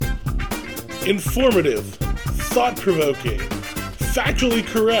Informative, thought-provoking, factually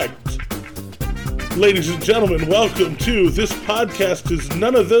correct. Ladies and gentlemen, welcome to This Podcast Is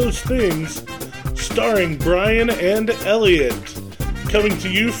None of Those Things, starring Brian and Elliot. Coming to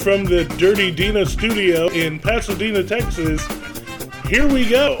you from the Dirty Dina studio in Pasadena, Texas. Here we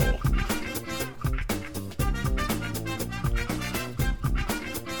go.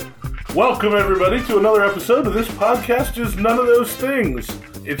 Welcome, everybody, to another episode of This Podcast Is None of Those Things.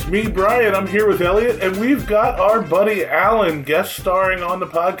 It's me, Brian. I'm here with Elliot, and we've got our buddy Alan guest starring on the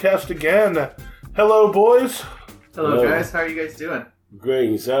podcast again. Hello, boys. Hello, guys. How are you guys doing?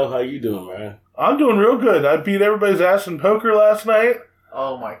 Great. So, how you doing, man? I'm doing real good. I beat everybody's ass in poker last night.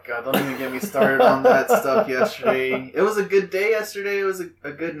 Oh my god, don't even get me started on that stuff yesterday. It was a good day yesterday. It was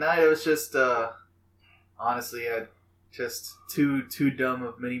a good night. It was just, honestly, just too dumb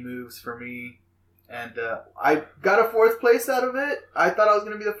of many moves for me. And I got a fourth place out of it. I thought I was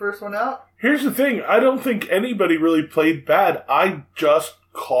going to be the first one out. Here's the thing. I don't think anybody really played bad. I just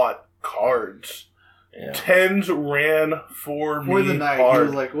caught cards. Yeah. Tens ran for me the night. hard. He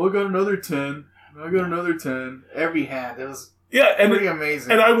was like, well, I got another 10. I got another 10. Every hand. It was pretty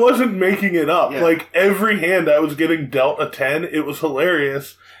amazing. And I wasn't making it up. Yeah. Like, every hand I was getting dealt a 10. It was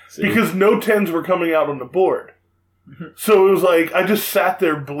hilarious. Because no 10s were coming out on the board. So it was like, I just sat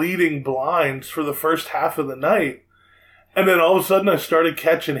there bleeding blinds for the first half of the night. And then all of a sudden I started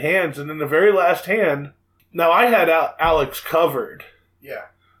catching hands. And in the very last hand, now I had Alex covered. Yeah.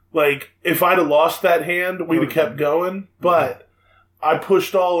 Like, if I'd have lost that hand, we'd have kept going. But I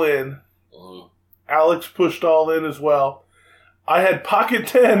pushed all in. Alex pushed all in as well. I had pocket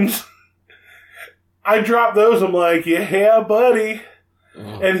 10s. I dropped those. I'm like, yeah, buddy.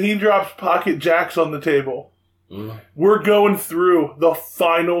 And he drops pocket jacks on the table. We're going through the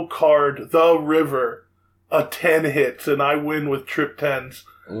final card, the river. A 10 hits, and I win with trip 10s.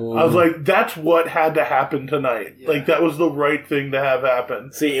 I was like, that's what had to happen tonight. Yeah. Like, that was the right thing to have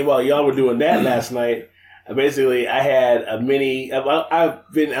happen. See, while y'all were doing that last night, basically, I had a mini...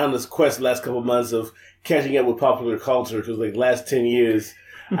 I've been on this quest the last couple of months of catching up with popular culture, because, like, last 10 years...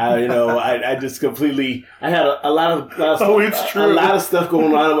 I just completely... I had a lot of stuff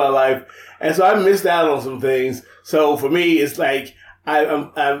going on in my life. And so I missed out on some things. So for me, it's like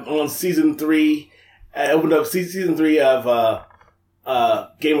I'm on season 3. I opened up season 3 of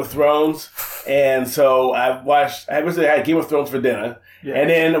Game of Thrones. And so I had Game of Thrones for dinner. Yeah. And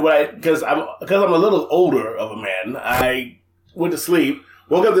then because I'm a little older of a man, I went to sleep,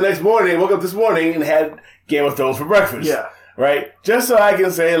 woke up this morning and had Game of Thrones for breakfast. Yeah. Right? Just so I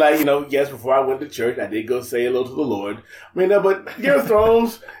can say, like, yes, before I went to church, I did go say hello to the Lord. I mean, but Game of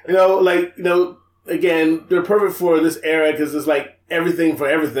Thrones, again, they're perfect for this era because it's like everything for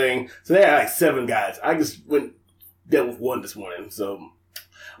everything. So they had like 7 guys. I just dealt with 1 this morning. So,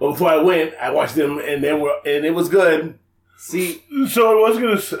 but before I went, I watched them and it was good. See, so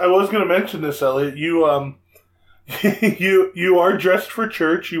I was gonna mention this, Elliot. You you are dressed for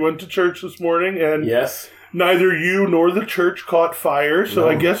church. You went to church this morning, and yes. Neither you nor the church caught fire, so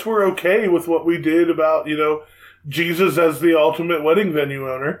I guess we're okay with what we did about, Jesus as the ultimate wedding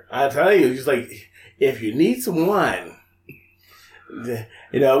venue owner. I tell you, just like, if you need some wine,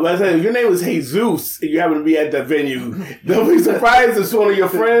 let's say if your name is Jesus and you happen to be at that venue, don't be surprised if one of your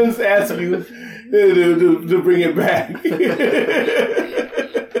friends asks you to bring it back.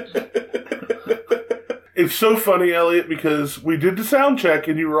 It's so funny, Elliot, because we did the sound check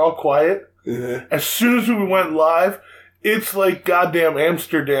and you were all quiet. As soon as we went live, it's like goddamn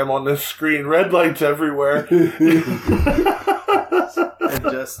Amsterdam on this screen. Red lights everywhere.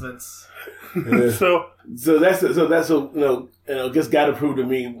 Adjustments. So that's just got to prove to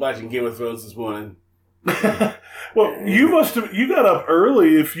me watching Game of Thrones this morning. Well, you got up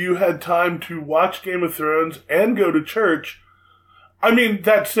early if you had time to watch Game of Thrones and go to church. I mean,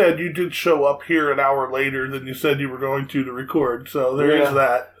 that said, you did show up here an hour later than you said you were going to record, so there is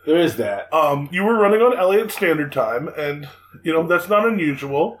that. There is that. You were running on Elliott Standard Time, and, that's not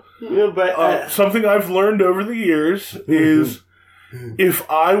unusual. Yeah, but something I've learned over the years is if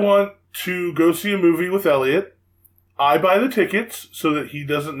I want to go see a movie with Elliot, I buy the tickets so that he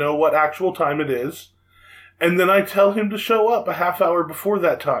doesn't know what actual time it is, and then I tell him to show up a half hour before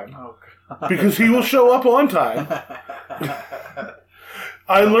that time. Oh, God. Because he will show up on time.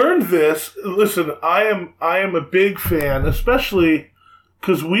 I learned this. Listen, I am a big fan, especially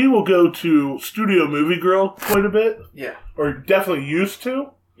because we will go to Studio Movie Grill quite a bit. Yeah. Or definitely used to.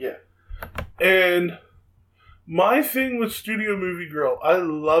 Yeah. And my thing with Studio Movie Grill, I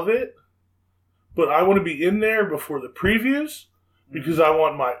love it, but I want to be in there before the previews because I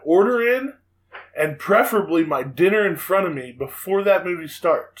want my order in and preferably my dinner in front of me before that movie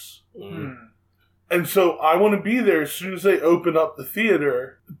starts. And so I want to be there as soon as they open up the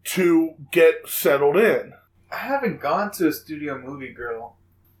theater to get settled in. I haven't gone to a studio movie, girl.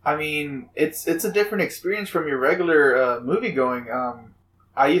 I mean, it's a different experience from your regular movie going.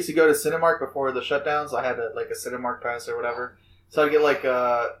 I used to go to Cinemark before the shutdowns. I had a Cinemark pass or whatever, so I'd get like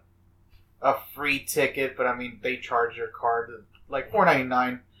a free ticket. But I mean, they charge your card like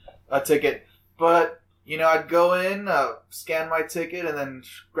 $4.99 a ticket. But I'd go in, scan my ticket, and then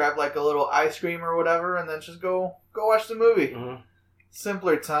grab like a little ice cream or whatever, and then just go watch the movie. Mm-hmm.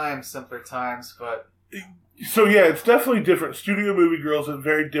 Simpler times, but. So yeah, it's definitely different. Studio Movie Girls is a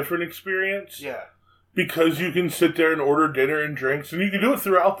very different experience. Yeah. Because you can sit there and order dinner and drinks, and you can do it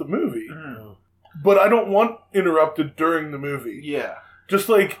throughout the movie. Mm-hmm. But I don't want interrupted during the movie. Yeah. Just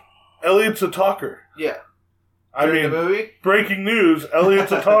like Elliot's a talker. Yeah. During the movie? Breaking news,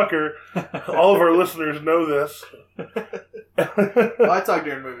 Elliot's a talker. All of our listeners know this. Well, I talk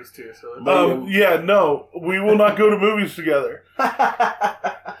during movies too. So no, we will not go to movies together.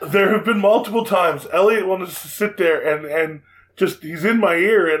 There have been multiple times Elliot wanted to sit there and just he's in my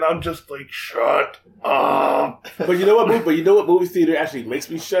ear and I'm just like, shut up. But you know what? Movie theater actually makes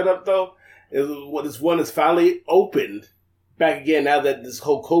me shut up though. This one is finally opened back again now that this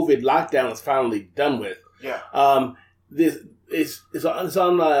whole COVID lockdown is finally done with. Yeah. It's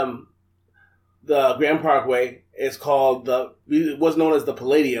on the Grand Parkway. It's called it was known as the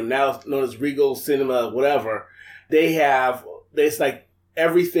Palladium. Now it's known as Regal Cinema, whatever. It's like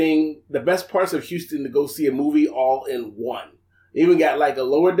everything, the best parts of Houston to go see a movie all in one. They even got like a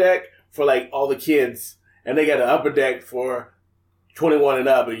lower deck for like all the kids, and they got an upper deck for 21 and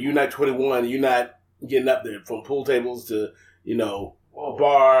up. If you're not 21, you're not getting up there, from pool tables to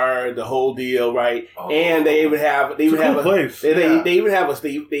bar, the whole deal, right? Oh. And they even have a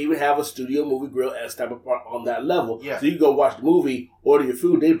studio movie grill as type of part on that level. Yeah. So you go watch the movie, order your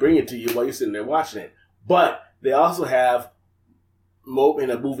food, they bring it to you while you're sitting there watching it. But they also have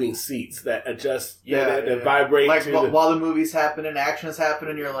moving seats that adjust, that vibrate. Like while the movie's happening, action is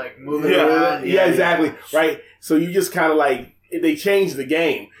happening, you're like moving around. Yeah, exactly. Right. So you just kind of like, they change the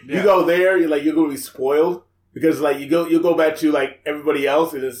game. Yeah. You go there, you're going to be spoiled. Because like you'll go back to like everybody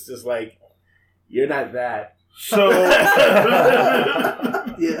else, and it's just like you're not that. So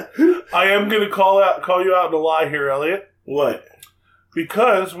yeah, I am going to call you out in a lie here, Elliot. What?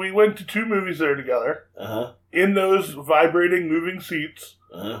 Because we went to 2 movies there together. In those vibrating, moving seats,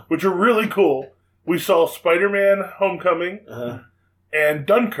 which are really cool. We saw Spider-Man: Homecoming and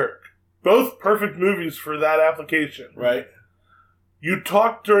Dunkirk, both perfect movies for that application. Right. You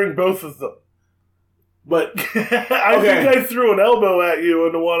talked during both of them. But I think I threw an elbow at you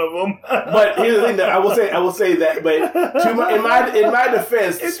into one of them. But here's the thing: I will say that. But in my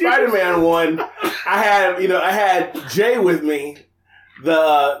defense, the Spider-Man one, I had Jay with me,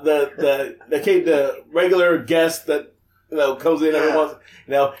 the regular guest that comes in every once,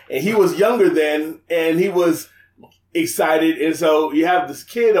 and he was younger then, and he was excited, and so you have this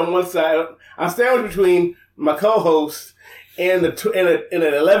kid on one side. I'm sandwiched between my co-host and an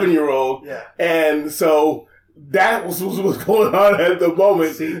 11-year-old, and so that was what was going on at the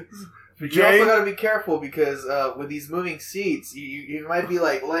moment. You also got to be careful because with these moving seats, you might be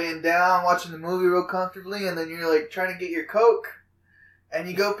like laying down watching the movie real comfortably, and then you're like trying to get your Coke, and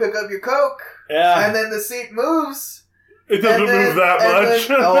you go pick up your Coke, and then the seat moves. It doesn't move that much.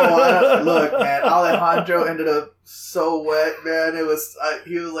 Look, man, Alejandro ended up so wet, man. He was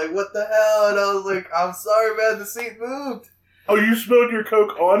like, "What the hell?" And I was like, "I'm sorry, man. The seat moved." Oh, you spilled your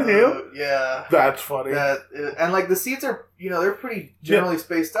Coke on him? Yeah. That's funny. And like the seats are, they're pretty generally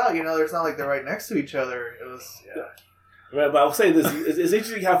spaced out. There's not like they're right next to each other. It was, Right, but I'll say this: it's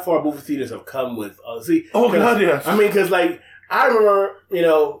interesting how far movie theaters have come with. God, yes. I mean, because like I remember,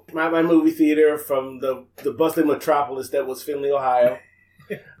 my movie theater from the bustling metropolis that was Findlay, Ohio.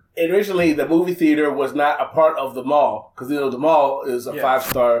 And originally, the movie theater was not a part of the mall because the mall is a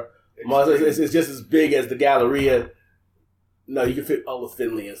 5-star mall. It's just as big as the Galleria. No, you can fit all of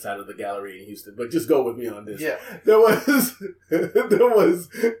Findlay inside of the Galleria in Houston, but just go with me on this. Yeah, there was but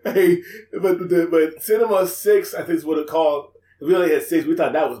Cinema 6, I think is what it called. We only had 6. We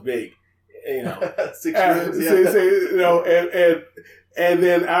thought that was big, 6 rooms. And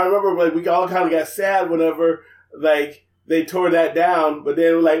then I remember like we all kind of got sad whenever like they tore that down, but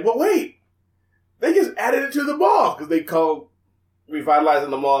then we're like, well, wait, they just added it to the mall because they called revitalizing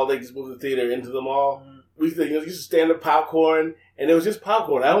the mall. They just moved the theater into the mall. We used to stand up popcorn, and it was just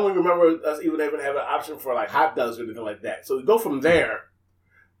popcorn. I don't even remember us even having an option for like hot dogs or anything like that. So we go from there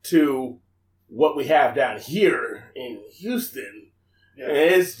to what we have down here in Houston, and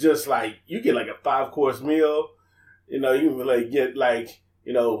it's just like you get like a 5-course meal. You can like get like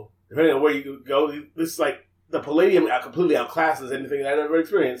depending on where you go, this is like the Palladium completely outclasses anything I've ever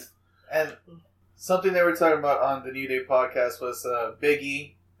experienced. And something they were talking about on the New Day podcast was Big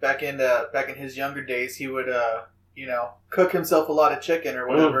E. Back in his younger days, he would cook himself a lot of chicken or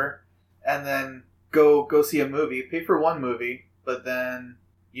whatever, and then go see a movie, pay for one movie, but then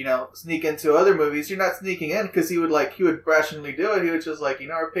sneak into other movies. You're not sneaking in because he would rationally do it. He would just like,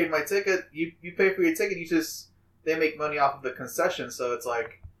 I paid my ticket. You pay for your ticket. They make money off of the concession, so it's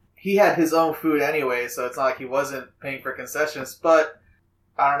like he had his own food anyway. So it's not like he wasn't paying for concessions. But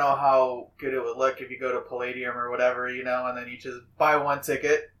I don't know how good it would look if you go to Palladium or whatever, and then you just buy one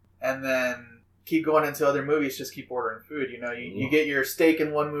ticket and then keep going into other movies. Just keep ordering food. You get your steak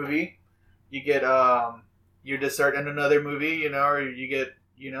in one movie, you get your dessert in another movie, or you get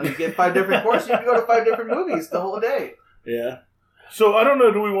 5 different courses. You can go to 5 different movies the whole day. Yeah. So, I don't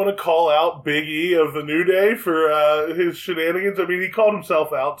know, do we want to call out Big E of the New Day for his shenanigans? I mean, he called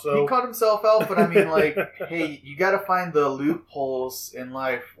himself out, so... He called himself out, but I mean, like, hey, you gotta find the loopholes in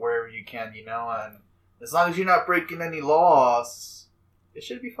life wherever you can, and as long as you're not breaking any laws, it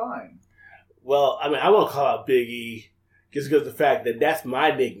should be fine. Well, I mean, I want to call out Big E just because of the fact that that's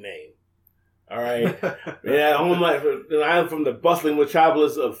my nickname. All right? I'm from the bustling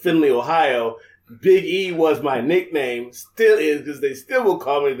metropolis of Findlay, Ohio. Big E was my nickname, still is, because they still will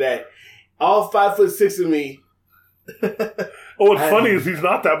call me that. All 5'6" of me. What's funny is he's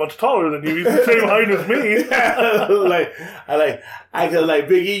not that much taller than you. He's the same height as me. I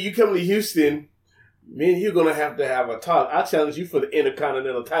Big E, you come to Houston, me and you're gonna have a talk. I'll challenge you for the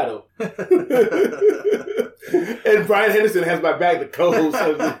Intercontinental title. And Brian Henderson has my back, the co-host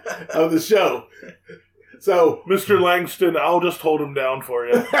of the show. So, Mr. Langston, I'll just hold him down for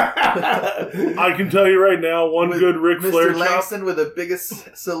you. I can tell you right now, good Ric Flair Mr. Langston chop. with the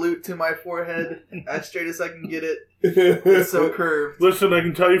biggest salute to my forehead, as straight as I can get it. It's so curved. Listen, I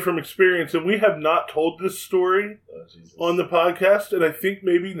can tell you from experience, and we have not told this story on the podcast, and I think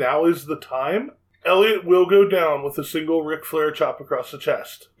maybe now is the time. Elliot will go down with a single Ric Flair chop across the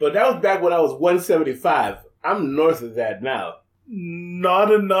chest. But that was back when I was 175. I'm north of that now.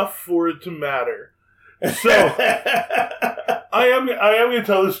 Not enough for it to matter. So, I am going to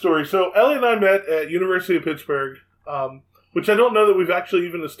tell this story. So, Ellie and I met at University of Pittsburgh, which I don't know that we've actually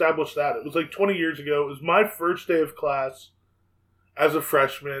even established that. It was like 20 years ago. It was my first day of class as a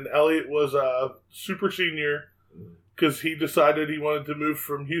freshman. Elliot was a super senior because he decided he wanted to move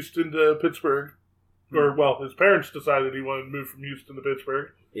from Houston to Pittsburgh. Or, well, his parents decided he wanted to move from Houston to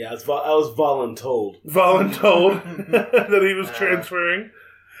Pittsburgh. Yeah, I was voluntold. Voluntold that he was transferring.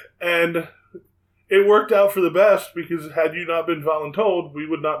 And it worked out for the best because had you not been voluntold, we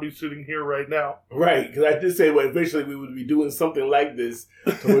would not be sitting here right now. Right, because I did say eventually we would be doing something like this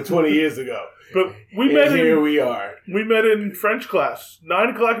 20 years ago. But we are. We met in French class,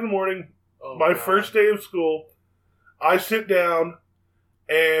 9 o'clock in the morning, first day of school. I sit down,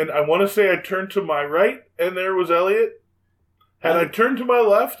 and I want to say I turned to my right, and there was Elliot. Had I turned to my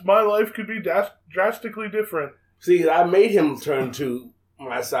left, my life could be drastically different. See, I made him turn to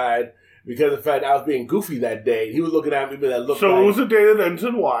my side because of the fact I was being goofy that day. He was looking at me with that look. So it was a day that ends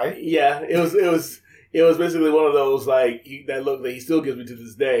in Y. Yeah, it was basically one of those that look that he still gives me to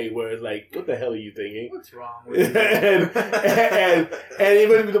this day, where it's like, what the hell are you thinking? What's wrong with you? and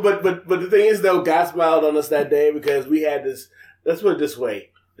even but the thing is though, God smiled on us that day because we had this. Let's put it this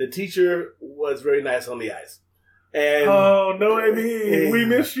way: the teacher was very nice on the ice. And Noemi, we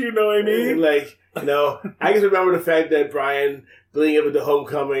miss you, Noemi. I can remember the fact that Brian being able to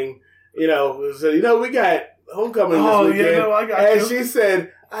homecoming. So, we got homecoming this weekend. I got you. She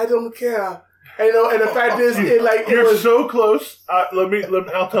said, I don't care. And the fact is, you're so close.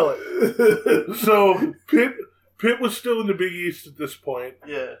 I'll tell it. So, Pitt was still in the Big East at this point.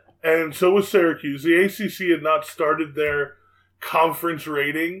 Yeah. And so was Syracuse. The ACC had not started their conference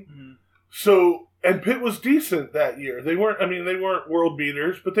rating. Mm-hmm. So, and Pitt was decent that year. They weren't world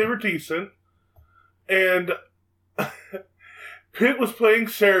beaters, but they were decent. And Pitt was playing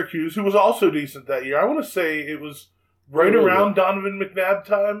Syracuse, who was also decent that year. I want to say it was right around Donovan McNabb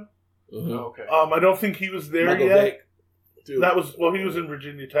time. Mm-hmm. Okay. I don't think he was there Michael yet. Vick. That was he was in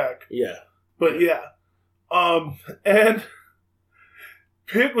Virginia Tech. Yeah. But yeah. And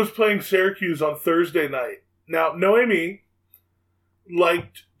Pitt was playing Syracuse on Thursday night. Now, Noemi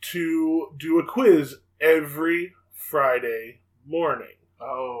liked to do a quiz every Friday morning.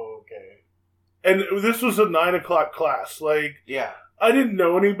 Oh, okay. And this was a 9 o'clock class. Yeah. I didn't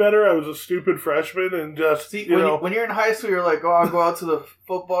know any better. I was a stupid freshman and just, when you're in high school, you're like, I'll go out to the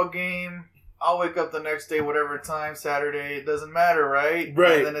football game. I'll wake up the next day, whatever time, Saturday. It doesn't matter, right?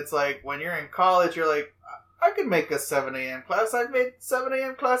 Right. And then it's like, when you're in college, you're like, I could make a 7 a.m. class. I've made 7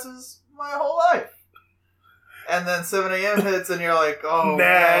 a.m. classes my whole life. And then 7 a.m. hits and you're like, oh,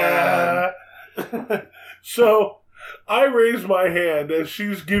 man. So I raise my hand as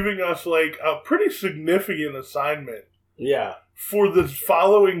she's giving us like a pretty significant assignment. Yeah. For the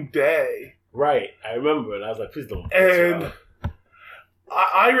following day. Right. I remember it. I was like, please don't. And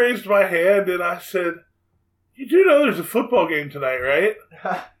I raised my hand and I said, you do know there's a football game tonight, right?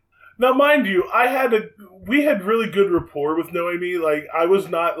 Now, mind you, we had really good rapport with Noemi. Like, I was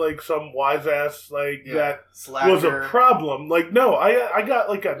not like some wise ass that slacker. Was a problem. Like, no, I got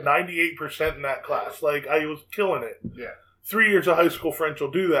like a 98% in that class. Like, I was killing it. Yeah. 3 years of high school French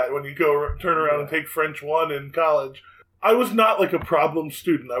will do that when you turn around and take French 1 in college. I was not like a problem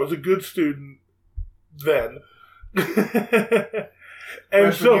student. I was a good student then.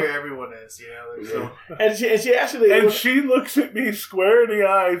 And freshman year, everyone is, So. And she actually... And she looks at me square in the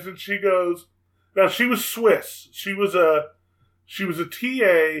eyes and she goes... Now, she was Swiss. She was a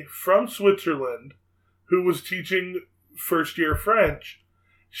TA from Switzerland who was teaching first year French.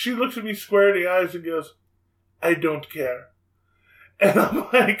 She looks at me square in the eyes and goes, I don't care. And I'm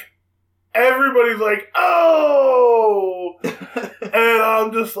like... Everybody's like, oh! And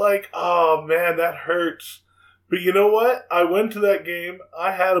I'm just like, oh, man, that hurts. But you know what? I went to that game,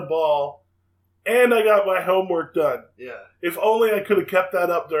 I had a ball, and I got my homework done. Yeah. If only I could have kept that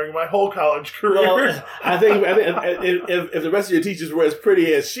up during my whole college career. Well, I think if the rest of your teachers were as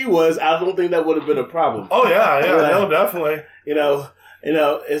pretty as she was, I don't think that would have been a problem. Oh, yeah, no, definitely.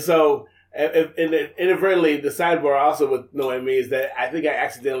 And so... And inadvertently, the sidebar also with Noemi is that I think I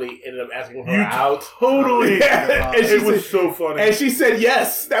accidentally ended up asking her out. Totally. Yeah. And it was so funny. And she said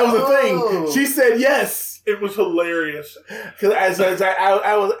yes. That was the thing. She said yes. It was hilarious. Because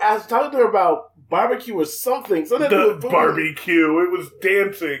I was talking to her about barbecue or something. The barbecue. It was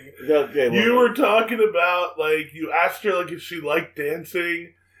dancing. Okay, you were talking about, like, you asked her, like, if she liked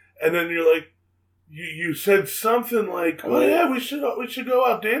dancing. And then you're like, You said something like, "Oh yeah, we should go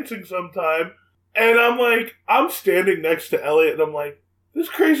out dancing sometime." And I'm like, I'm standing next to Elliot, and I'm like, this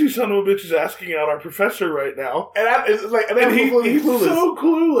crazy son of a bitch is asking out our professor right now, and he's clueless. So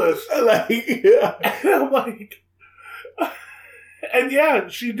clueless. And I'm like, and yeah,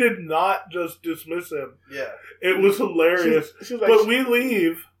 she did not just dismiss him. Yeah, it was hilarious. She's like, but we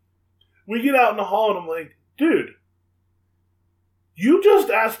leave, we get out in the hall, and I'm like, dude. You just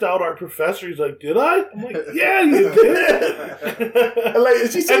asked out our professor. He's like, did I? I'm like, yeah, you did.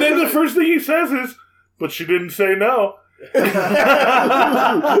 And then the first thing he says is, but she didn't say no. She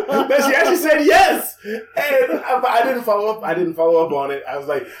actually said yes. And I didn't follow up. I didn't follow up on it. I was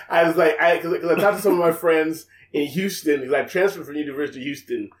like, because I talked to some of my friends in Houston, because I transferred from University of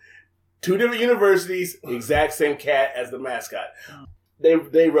Houston. 2 different universities, exact same cat as the mascot. They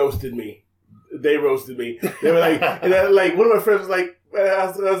roasted me. They were like, and then, like, one of my friends was like, I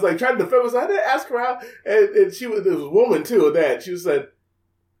was like trying to defend myself. I didn't ask her out, and there was a woman too. That she said,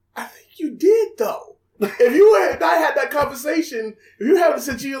 I think you did though. If you had not had that conversation, if you haven't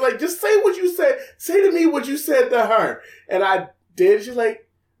said, you like, just say what you said. Say to me what you said to her, and I did. She's like,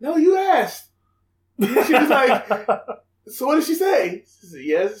 no, you asked. She was like, so what did she say? She said,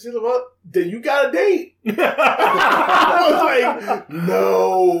 yes. She said, well, then you got a date. I was like,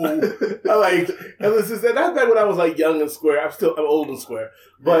 no. And that's back when I was like young and square. I'm old and square.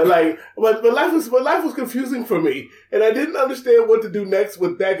 But but life was confusing for me. And I didn't understand what to do next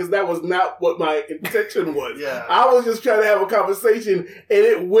with that because that was not what my intention was. Yeah. I was just trying to have a conversation and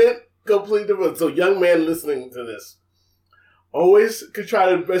it went completely different. So young man listening to this. Always try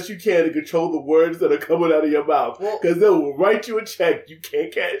the best you can to control the words that are coming out of your mouth. Because they will write you a check you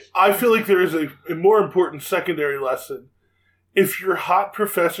can't cash. I feel like there is a more important secondary lesson. If your hot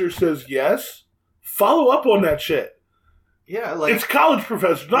professor says yes, follow up on that shit. Yeah, like... It's college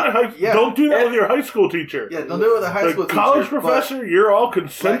professors, not high... Yeah. Don't do that with your high school teacher. Yeah, don't do it with a high school teacher. College professor, you're all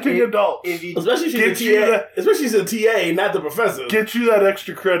consenting adults. Especially if she's a TA, not the professor. Get you that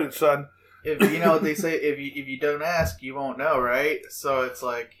extra credit, son. If you know what they say, if you don't ask, you won't know, right? So it's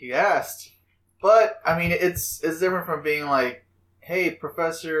like he asked, but I mean, it's different from being like, "Hey,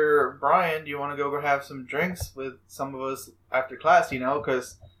 Professor Brian, do you want to go have some drinks with some of us after class?" You know,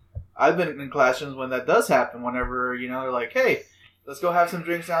 because I've been in classrooms when that does happen. Whenever they're like, "Hey, let's go have some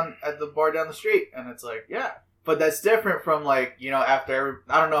drinks down at the bar down the street," and it's like, yeah. But that's different from like after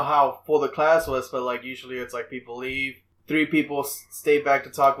I don't know how full the class was, but like usually it's like people leave. 3 people stay back to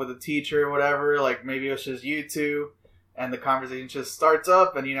talk with the teacher or whatever. Like, maybe it's just you 2. And the conversation just starts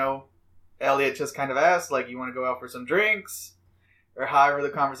up. And, Elliot just kind of asked, like, you want to go out for some drinks? Or however the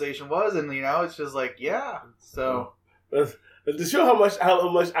conversation was. And, it's just like, yeah. So. To show how much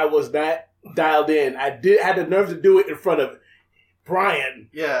I was not dialed in. I had the nerve to do it in front of Brian.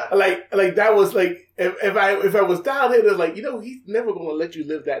 Yeah. Like that was like if I was dialed in, it was like, he's never gonna let you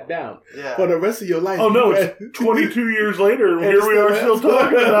live that down for the rest of your life. Oh no, it's 22 years later, and here we are still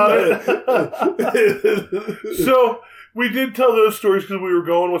talking about it. So we did tell those stories because we were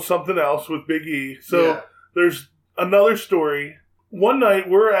going with something else with Big E. So there's another story. One night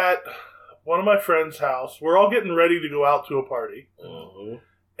we're at one of my friend's house. We're all getting ready to go out to a party. Mm-hmm.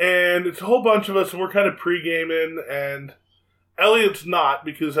 And it's a whole bunch of us, and we're kind of pre-gaming, and Elliot's not,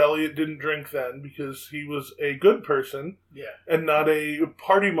 because Elliot didn't drink then, because he was a good person and not a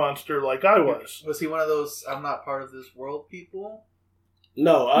party monster like I was. Was he one of those, I'm not part of this world people?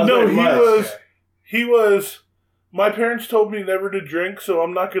 No, he was, my parents told me never to drink, so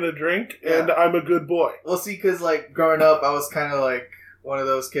I'm not going to drink, and I'm a good boy. Well, see, because, like, growing up, I was kind of like one of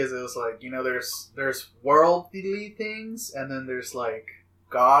those kids that was like, there's worldly things, and then there's, like,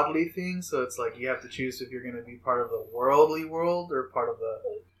 godly things, so it's like you have to choose if you're going to be part of the worldly world or part of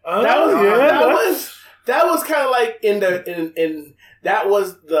the. That was kind of like in that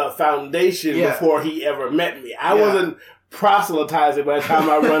was the foundation before he ever met me. I wasn't proselytizing by the time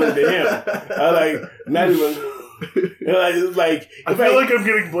I run into him. I like not even. It's like I feel like I'm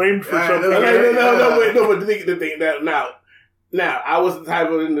getting blamed for something. No, but the thing now I was the type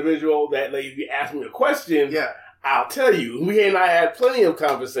of individual that, like, if you ask me a question, I'll tell you. We and I had plenty of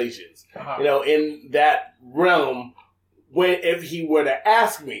conversations, in that realm if he were to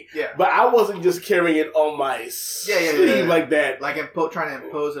ask me. Yeah. But I wasn't just carrying it on my sleeve like that. Like trying to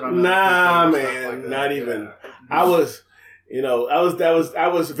impose it on Nah, man, like not even. I was, I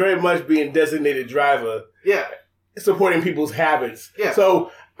was very much being designated driver. Yeah. Supporting people's habits. Yeah.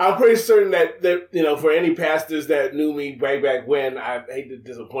 So I'm pretty certain that for any pastors that knew me way back when, I hate to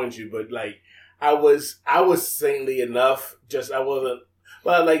disappoint you, but like, I was saintly enough. I wasn't.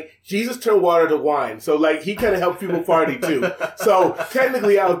 Well, like, Jesus turned water to wine, so like he kind of helped people party too. So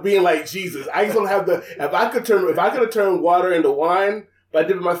technically, I was being like Jesus. I just don't have if I could have turned water into wine by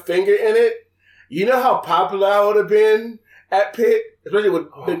dipping my finger in it, you know how popular I would have been at Pitt, especially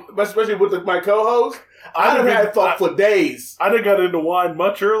with my co-host. I'd have had thought for days. I'd have got into wine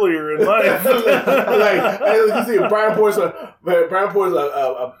much earlier in life. You see, Brian pours out the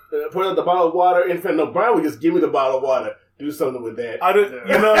bottle of water. In fact, no, Brian would just give me the bottle of water. Do something with that.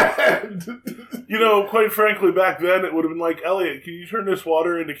 Quite frankly, back then it would have been like, Elliot, can you turn this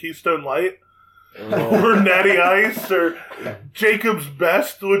water into Keystone Light? Or Natty Ice? Or Jacob's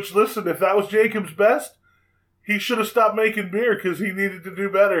Best? Which, listen, if that was Jacob's Best, he should have stopped making beer because he needed to do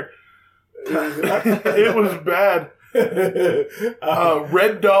better. It was bad.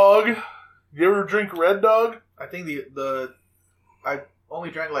 Red Dog. You ever drink Red Dog? I think I only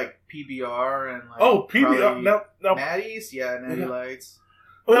drank like PBR and like PBR. No. Natty's, Natty Lights.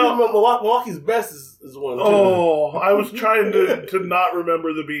 Well, Milwaukee's Best is one. Oh, I was trying to not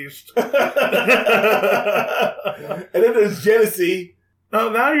remember the beast. And then there's Genesee.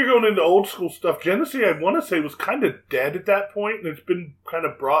 Now you're going into old school stuff. Genesee, I want to say, was kind of dead at that point, and it's been kind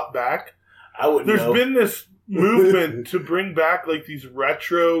of brought back. There's been this movement to bring back like these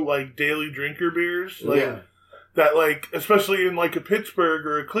retro like daily drinker beers, that like especially in like a Pittsburgh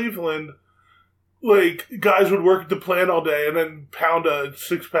or a Cleveland, like guys would work at the plant all day and then pound a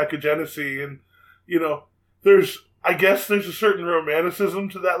 6-pack of Genesee, and there's a certain romanticism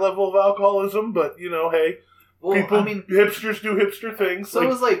to that level of alcoholism, but hey. Well, hipsters do hipster things. So it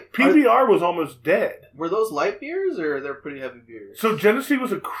was like PBR was almost dead. Were those light beers or they're pretty heavy beers? So Genesee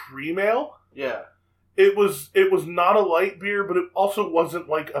was a cream ale. Yeah. It was not a light beer, but it also wasn't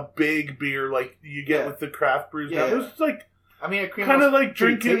like a big beer like you get with the craft brews. Yeah. It was like a cream kind of like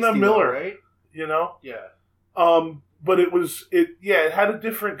drinking a Miller, right? Yeah. But it had a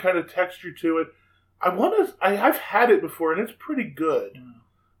different kind of texture to it. I've had it before and it's pretty good.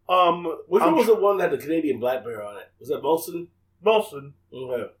 Which one was the one that had the Canadian black bear on it? Was that Molson? Molson.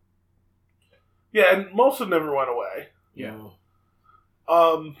 Okay. Yeah, and Molson never went away. Yeah.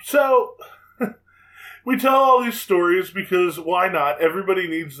 So we tell all these stories because why not? Everybody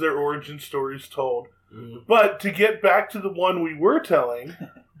needs their origin stories told. Mm-hmm. But to get back to the one we were telling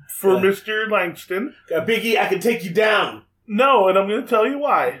for Mr. Langston, Biggie, I can take you down. No, and I'm going to tell you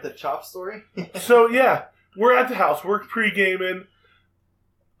why. The chop story. So we're at the house. We're pre-gaming.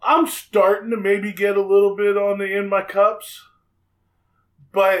 I'm starting to maybe get a little bit in my cups.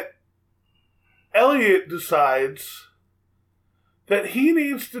 But Elliot decides that he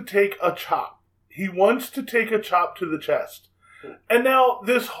needs to take a chop. He wants to take a chop to the chest. And now,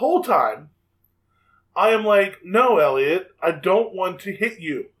 this whole time, I am like, no, Elliot, I don't want to hit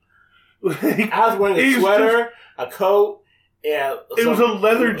you. I was wearing a sweater, a coat, Yeah, it was a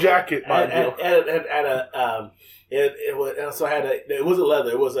leather jacket, mind you. It was. So I had a. It wasn't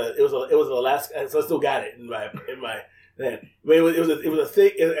leather. It was an Alaska. So I still got it in my. Then, but it was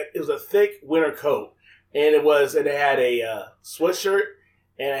a thick winter coat, and it had a sweatshirt,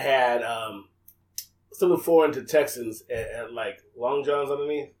 and it had something foreign to Texans and like long johns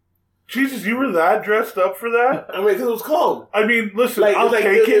underneath. Jesus, you were that dressed up for that? I mean, because it was cold. I mean, listen, I'll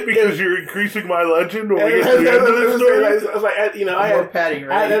take it because you're increasing my legend when we get to the end of this story. I was like, I had padding,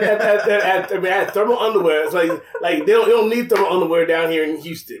 right? I had thermal underwear. It's like they don't need thermal underwear down here in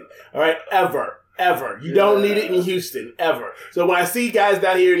Houston. All right, ever. You don't need it in Houston, ever. So when I see guys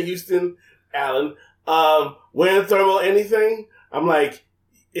down here in Houston, Alan, wearing thermal anything, I'm like,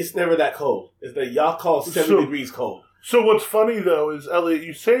 it's never that cold. It's like y'all call 70 degrees cold. So what's funny, though, is, Elliot,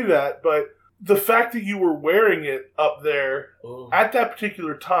 you say that, but the fact that you were wearing it up there at that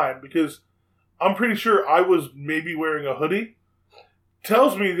particular time, because I'm pretty sure I was maybe wearing a hoodie,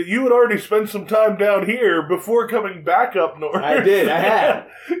 tells me that you had already spent some time down here before coming back up north. I did. I had.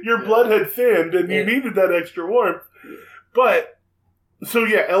 Your blood had thinned, and you needed that extra warmth. But, so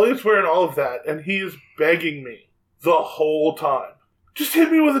yeah, Elliot's wearing all of that, and he is begging me the whole time. Just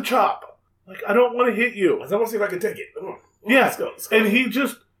hit me with a chop. Like, I don't want to hit you. I want to see if I can take it. Come on. Yeah. Let's go. And he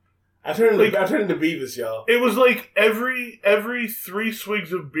just... I turned into Beavis, y'all. It was like every 3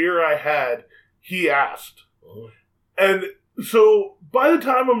 swigs of beer I had, he asked. And so by the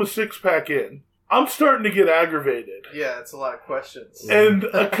time I'm a 6-pack in, I'm starting to get aggravated. Yeah, it's a lot of questions. And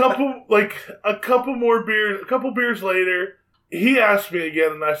a couple beers later, he asked me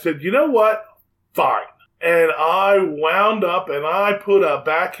again, and I said, you know what? Fine. And I wound up and I put a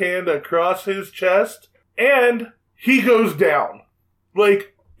backhand across his chest, and he goes down.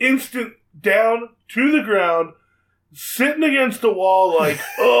 Like, instant down to the ground, sitting against the wall like,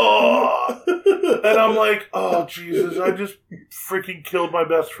 oh. And I'm like, oh, Jesus, I just freaking killed my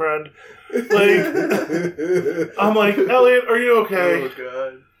best friend. Like, I'm like, Elliot, are you okay? Oh,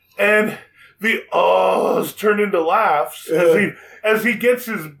 God. And the ohs turn into laughs as he gets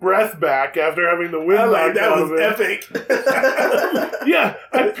his breath back after having the wind knocked out of him. That was epic. Yeah,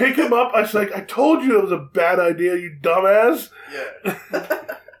 I pick him up. I was like, I told you that was a bad idea, you dumbass. Yeah.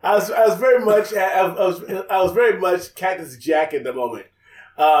 I was very much Cactus Jack in the moment.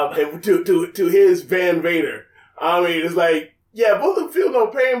 And to his Van Vader. I mean, it's like, yeah, both of them feel no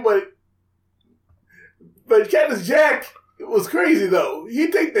pain, but Cactus Jack was crazy though.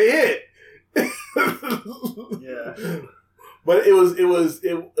 He'd take the hit. Yeah. But it was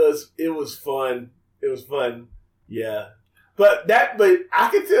fun. It was fun. Yeah. But I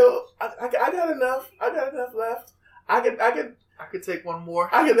could tell I got enough. I got enough left. I could take one more.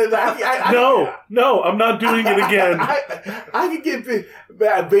 No, I'm not doing it again. I could get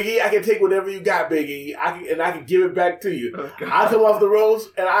Biggie. I can take whatever you got, Biggie. I can give it back to you. Oh, I come off the ropes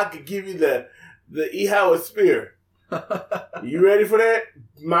and I could give you the E. Howard Spear. You ready for that?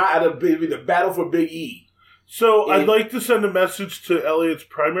 The battle for Big E. So I'd like to send a message to Elliot's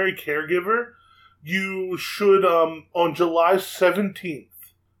primary caregiver. You should, on July 17th,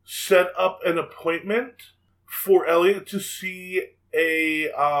 set up an appointment for Elliot to see a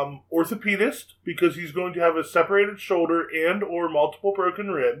orthopedist because he's going to have a separated shoulder and or multiple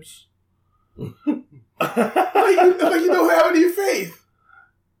broken ribs. like you don't have any faith.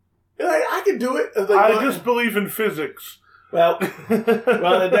 Like, I can do it. I just believe in physics. We'll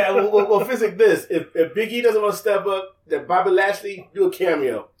physics this. If Big E doesn't want to step up, then Bobby Lashley do a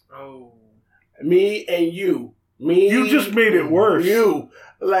cameo. Oh. Me and you. You just made it worse. You.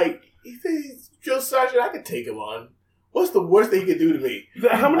 Like, Joe Sargent, I could take him on. What's the worst thing he could do to me?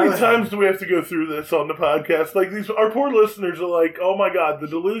 How many times do we have to go through this on the podcast? Like, our poor listeners are like, oh my God, the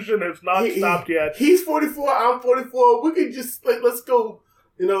delusion has not stopped yet. He's 44, I'm 44. We could just, let's go,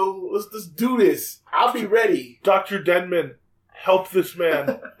 let's do this. I'll be ready. Dr. Denman, help this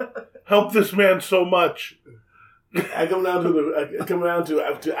man. Help this man so much. I come down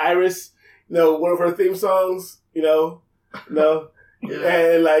to Iris, one of her theme songs, Yeah.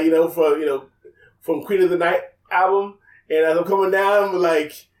 And from Queen of the Night album. And as I'm coming down, I'm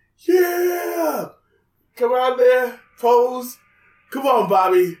like, yeah, come out there, pose. Come on,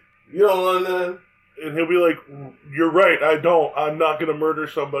 Bobby. You don't want none. And he'll be like, you're right, I don't. I'm not going to murder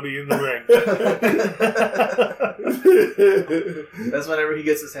somebody in the ring. That's whenever he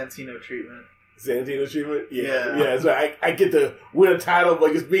gets the Santino treatment. Santino treatment? Yeah. So I get to win a title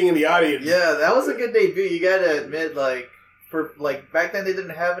by just being in the audience. Yeah, that was a good debut. You got to admit, back then they didn't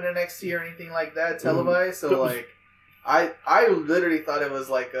have an NXT or anything like that televised. So, I literally thought it was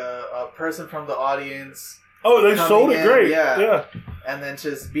like a person from the audience. Oh, they sold it great. Yeah. And then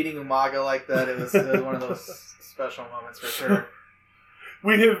just beating Umaga like that, it was one of those special moments for sure.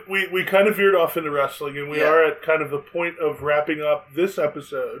 We kind of veered off into wrestling, and we are at kind of the point of wrapping up this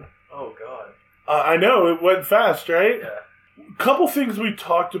episode. Oh, God. I know, it went fast, right? Yeah. Couple things we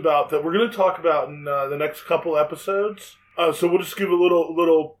talked about that we're going to talk about in the next couple episodes. So we'll just give a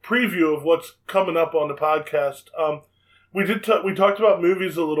little preview of what's coming up on the podcast. We talked about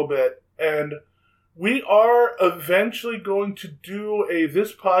movies a little bit, and we are eventually going to do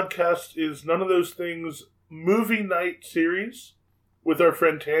This Podcast Is None of Those Things movie night series with our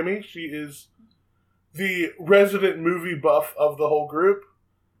friend Tammy. She is the resident movie buff of the whole group.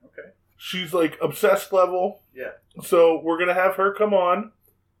 Okay. She's like obsessed level. Yeah. So we're going to have her come on.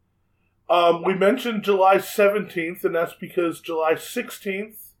 We mentioned July 17th, and that's because July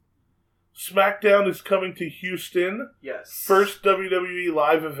 16th, SmackDown is coming to Houston. Yes. First WWE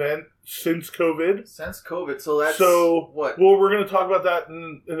live event since COVID. So that's what? Well, we're going to talk about that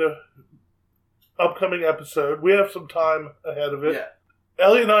in a upcoming episode. We have some time ahead of it. Yeah.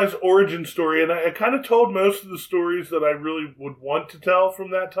 Elliot and I's origin story, and I kind of told most of the stories that I really would want to tell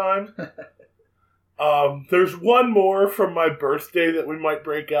from that time. There's one more from my birthday that we might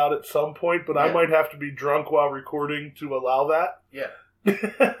break out at some point, but I might have to be drunk while recording to allow that. Yeah.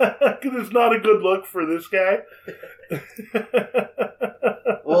 Because it's not a good look for this guy.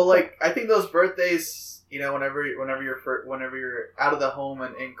 Well, like, I think those birthdays, you know, whenever you're out of the home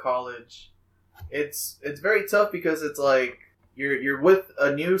and in college, it's very tough because it's like you're with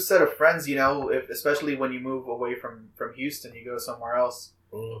a new set of friends, you know, especially when you move away from Houston, you go somewhere else,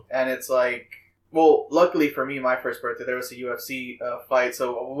 and it's like, well, luckily for me, my first birthday there was a UFC fight,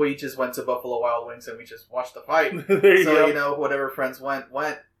 so we just went to Buffalo Wild Wings and we just watched the fight. You know, whatever friends went,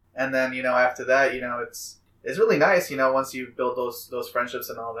 and then, you know, after that, you know, it's really nice, you know, once you build those friendships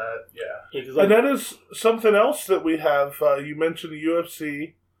and all that. Yeah. And that is something else that we have. You mentioned the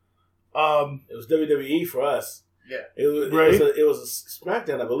UFC. It was WWE for us. Yeah. It was a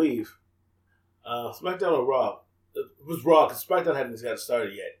SmackDown, I believe. SmackDown or Raw? It was Raw because SmackDown hadn't got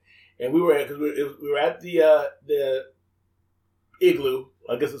started yet, and we were at the Igloo.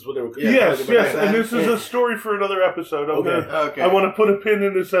 I guess that's what they were. Yes. And this is a story for another episode. Okay. I want to put a pin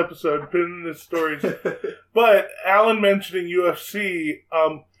in this episode, pin in this story. But Alan mentioning UFC,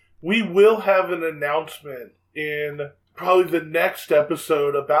 we will have an announcement in probably the next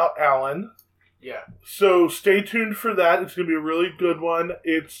episode about Alan. Yeah. So stay tuned for that. It's going to be a really good one.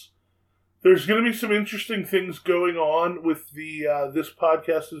 There's going to be some interesting things going on with the This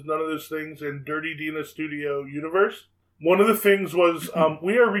Podcast Is None of Those Things in Dirty Dina Studio universe. One of the things was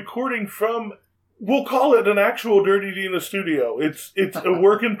we are recording from, we'll call it an actual Dirty Dina studio. It's a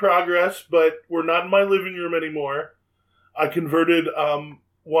work in progress, but we're not in my living room anymore. I converted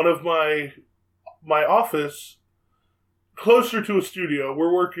one of my office closer to a studio.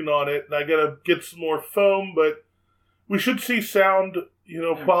 We're working on it, and I got to get some more foam, but we should see sound, you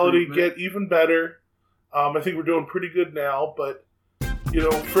know, quality get even better. I think we're doing pretty good now, but you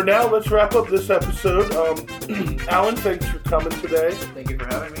know, for now, let's wrap up this episode. Alan, thanks for coming today. Thank you for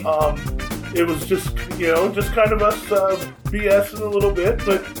having me. It was just kind of us BSing a little bit,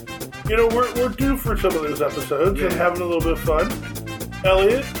 but you know, we're due for some of those episodes and having a little bit of fun.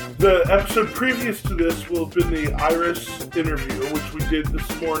 Elliot, the episode previous to this will have been the Iris interview, which we did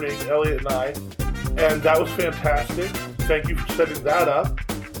this morning, Elliot and I, and that was fantastic. Thank you for setting that up.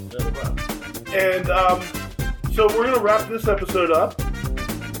 And so we're going to wrap this episode up.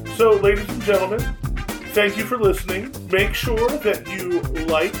 So, ladies and gentlemen, thank you for listening. Make sure that you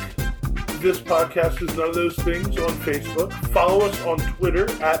like This Podcast Is None of Those Things on Facebook. Follow us on Twitter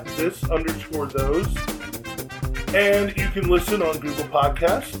at @this_those. And you can listen on Google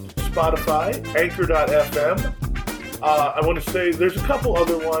Podcasts, Spotify, Anchor.fm. I want to say there's a couple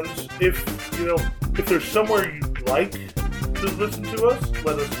other ones. If there's somewhere you'd like to listen to us,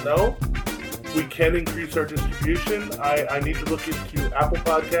 let us know. We can increase our distribution. I need to look into Apple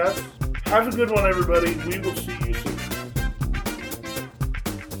Podcasts. Have a good one, everybody. We will see you soon.